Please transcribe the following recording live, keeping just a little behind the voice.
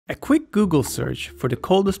A quick Google search for the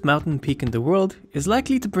coldest mountain peak in the world is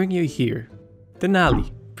likely to bring you here.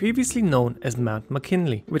 Denali, previously known as Mount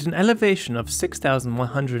McKinley. With an elevation of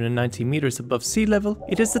 6,190 meters above sea level,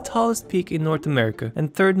 it is the tallest peak in North America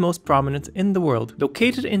and third most prominent in the world.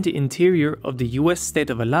 Located in the interior of the US state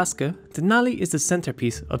of Alaska, Denali is the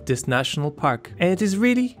centerpiece of this national park, and it is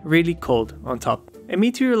really cold on top. A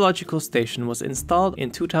meteorological station was installed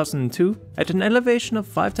in 2002 at an elevation of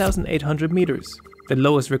 5,800 meters. The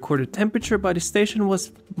lowest recorded temperature by the station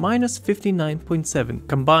was -59.7,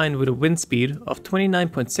 combined with a wind speed of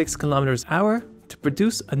 29.6 km/h to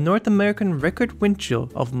produce a North American record wind chill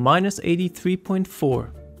of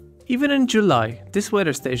 -83.4. Even in July, this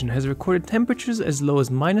weather station has recorded temperatures as low as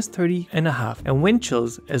 -30.5 and wind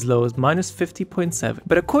chills as low as -50.7.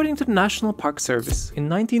 But according to the National Park Service, in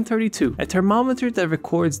 1932, a thermometer that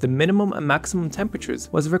records the minimum and maximum temperatures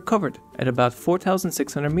was recovered at about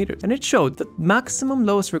 4,600 meters, and it showed that maximum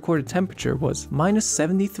lowest recorded temperature was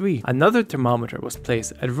 -73. Another thermometer was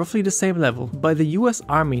placed at roughly the same level by the US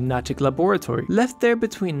Army Natic Laboratory, left there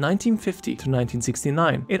between 1950 to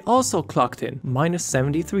 1969. It also clocked in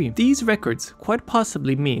 -73. These records quite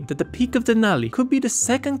possibly mean that the peak of Denali could be the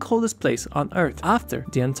second coldest place on Earth after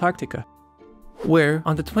the Antarctica, where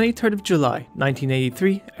on the 23rd of July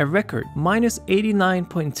 1983, a record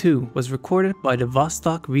 -89.2 was recorded by the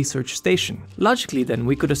Vostok Research Station. Logically then,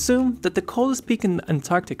 we could assume that the coldest peak in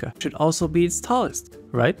Antarctica should also be its tallest,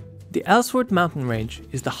 right? The Ellsworth mountain range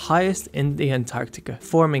is the highest in the Antarctica,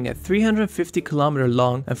 forming a 350 km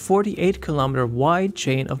long and 48 km wide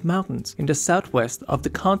chain of mountains in the southwest of the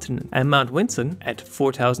continent, and Mount Vinson, at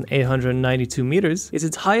 4,892 meters, is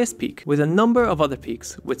its highest peak, with a number of other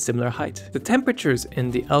peaks with similar height. The temperatures in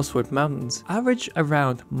the Ellsworth Mountains average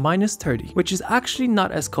around -30, which is actually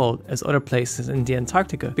not as cold as other places in the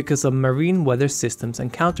Antarctica because of marine weather systems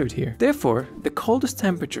encountered here. Therefore, the coldest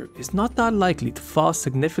temperature is not that likely to fall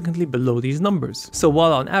significantly below these numbers. So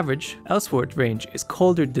while on average, Ellsworth range is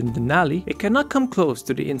colder than Denali, it cannot come close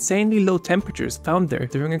to the insanely low temperatures found there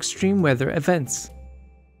during extreme weather events.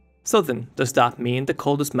 So then, does that mean the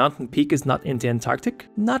coldest mountain peak is not in the Antarctic?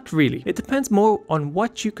 Not really. It depends more on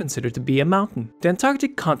what you consider to be a mountain. The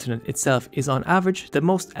Antarctic continent itself is on average the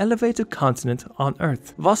most elevated continent on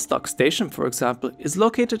Earth. Vostok Station, for example, is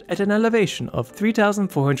located at an elevation of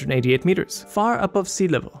 3,488 meters, far above sea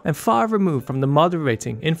level, and far removed from the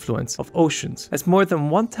moderating influence of oceans, as more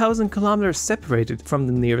than 1,000 kilometers separated from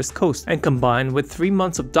the nearest coast, and combined with 3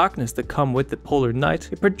 months of darkness that come with the polar night,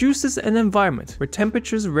 it produces an environment where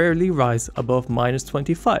temperatures rarely rise above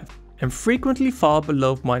 -25 and frequently fall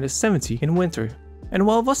below -70 in winter. And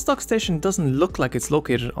while Vostok Station doesn't look like it's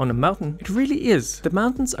located on a mountain, it really is. The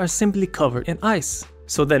mountains are simply covered in ice.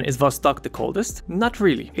 So then, is Vostok the coldest? Not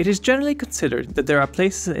really. It is generally considered that there are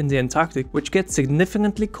places in the Antarctic which get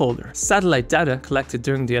significantly colder. Satellite data collected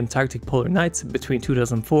during the Antarctic polar nights between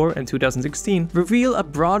 2004 and 2016 reveal a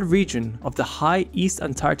broad region of the high East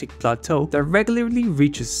Antarctic Plateau that regularly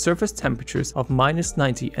reaches surface temperatures of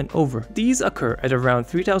 -90 and over. These occur at around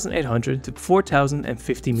 3,800 to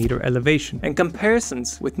 4,050 meter elevation, and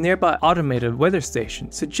comparisons with nearby automated weather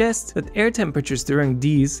stations suggest that air temperatures during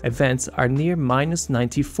these events are near -94.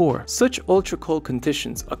 Such ultra-cold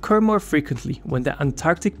conditions occur more frequently when the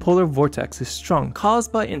Antarctic polar vortex is strong,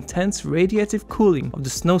 caused by intense radiative cooling of the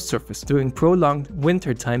snow surface during prolonged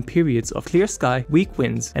wintertime periods of clear sky, weak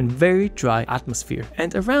winds, and very dry atmosphere.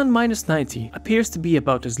 And around -90 appears to be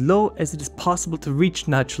about as low as it is possible to reach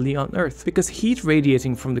naturally on Earth, because heat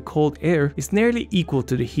radiating from the cold air is nearly equal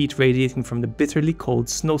to the heat radiating from the bitterly cold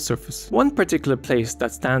snow surface. One particular place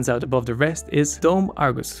that stands out above the rest is Dome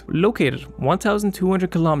Argus, located 1,200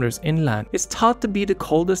 kilometers inland. It's thought to be the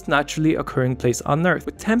coldest naturally occurring place on Earth,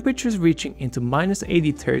 with temperatures reaching into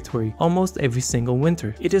 -80 territory almost every single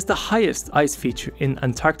winter. It is the highest ice feature in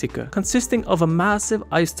Antarctica, consisting of a massive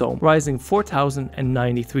ice dome rising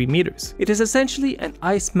 4,093 meters. It is essentially an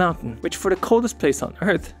ice mountain, which for the coldest place on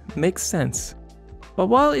Earth makes sense. But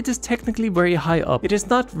while it is technically very high up, it is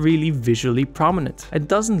not really visually prominent. It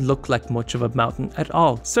doesn't look like much of a mountain at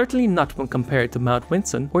all, certainly not when compared to Mount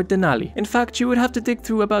Vinson or Denali. In fact, you would have to dig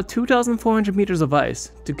through about 2,400 meters of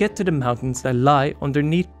ice to get to the mountains that lie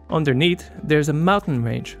underneath. Underneath, there's a mountain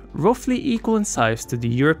range, roughly equal in size to the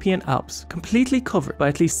European Alps, completely covered by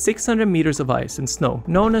at least 600 meters of ice and snow,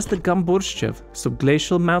 known as the Gamburtschew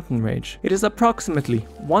subglacial mountain range. It is approximately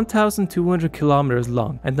 1,200 kilometers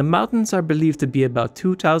long, and the mountains are believed to be about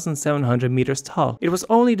 2,700 meters tall. It was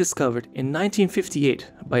only discovered in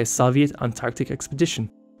 1958 by a Soviet Antarctic expedition.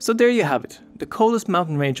 So there you have it. The coldest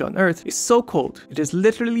mountain range on Earth is so cold, it is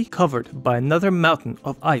literally covered by another mountain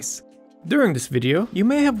of ice. During this video, you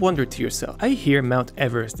may have wondered to yourself, I hear Mount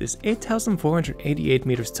Everest is 8,488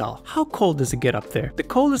 meters tall. How cold does it get up there? The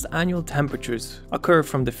coldest annual temperatures occur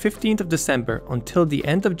from the 15th of December until the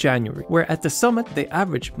end of January, where at the summit they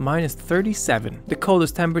average -37. The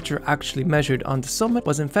coldest temperature actually measured on the summit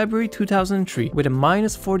was in February 2003 with a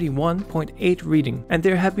 -41.8 reading, and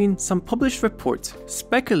there have been some published reports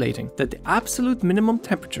speculating that the absolute minimum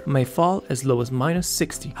temperature may fall as low as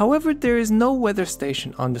 -60. However, there is no weather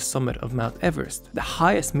station on the summit of Mount Everest. The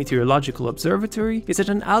highest meteorological observatory is at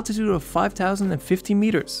an altitude of 5,050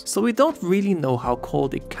 meters, so we don't really know how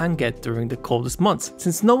cold it can get during the coldest months,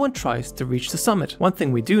 since no one tries to reach the summit. One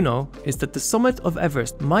thing we do know is that the summit of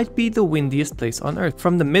Everest might be the windiest place on Earth.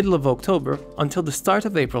 From the middle of October until the start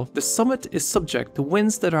of April, the summit is subject to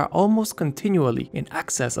winds that are almost continually in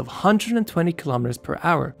excess of 120 kilometers per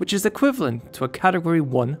hour, which is equivalent to a Category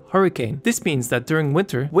 1 hurricane. This means that during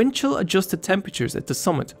winter, wind chill adjusted temperatures at the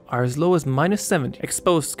summit are as low as -70.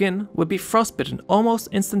 Exposed skin would be frostbitten almost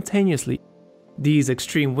instantaneously. These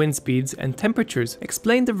extreme wind speeds and temperatures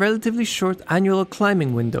explain the relatively short annual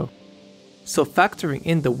climbing window. So factoring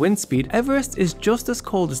in the wind speed, Everest is just as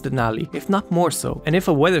cold as Denali, if not more so, and if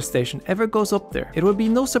a weather station ever goes up there, it would be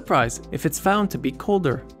no surprise if it's found to be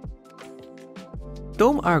colder.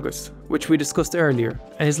 Dome Argus, which we discussed earlier,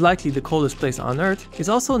 and is likely the coldest place on Earth, is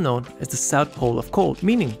also known as the South Pole of Cold,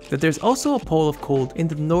 meaning that there's also a pole of cold in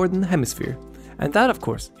the Northern Hemisphere. And that, of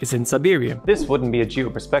course, is in Siberia. This wouldn't be a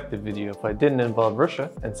geoperspective video if I didn't involve Russia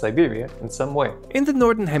and Siberia in some way. In the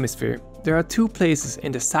Northern Hemisphere, there are two places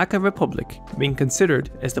in the Sakha Republic being considered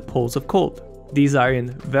as the poles of cold. These are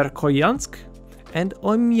in Verkhoyansk and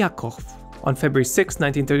Oymyakov. On February 6,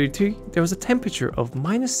 1933, there was a temperature of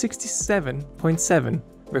 -67.7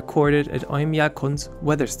 recorded at Oymyakon's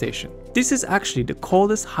weather station. This is actually the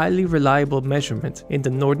coldest highly reliable measurement in the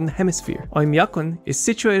Northern Hemisphere. Oymyakon is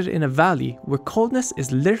situated in a valley where coldness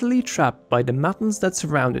is literally trapped by the mountains that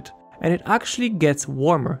surround it, and it actually gets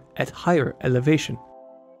warmer at higher elevation.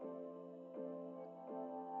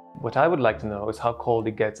 What I would like to know is how cold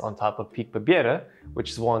it gets on top of Peak Pobeda, which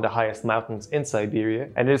is one of the highest mountains in Siberia,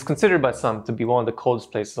 and it is considered by some to be one of the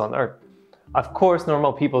coldest places on Earth. Of course,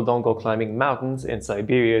 normal people don't go climbing mountains in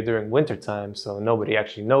Siberia during winter time, so nobody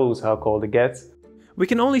actually knows how cold it gets. We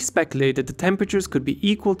can only speculate that the temperatures could be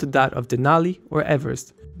equal to that of Denali or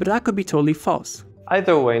Everest, but that could be totally false.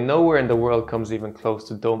 Either way, nowhere in the world comes even close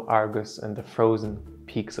to Dome Argus and the frozen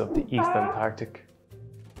peaks of the East Antarctic.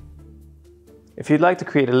 If you'd like to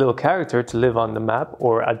create a little character to live on the map,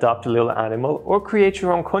 or adopt a little animal, or create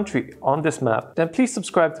your own country on this map, then please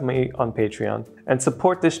subscribe to me on Patreon and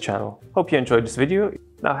support this channel. Hope you enjoyed this video.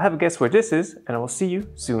 Now have a guess where this is, and I will see you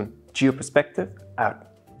soon. Geoperspective out.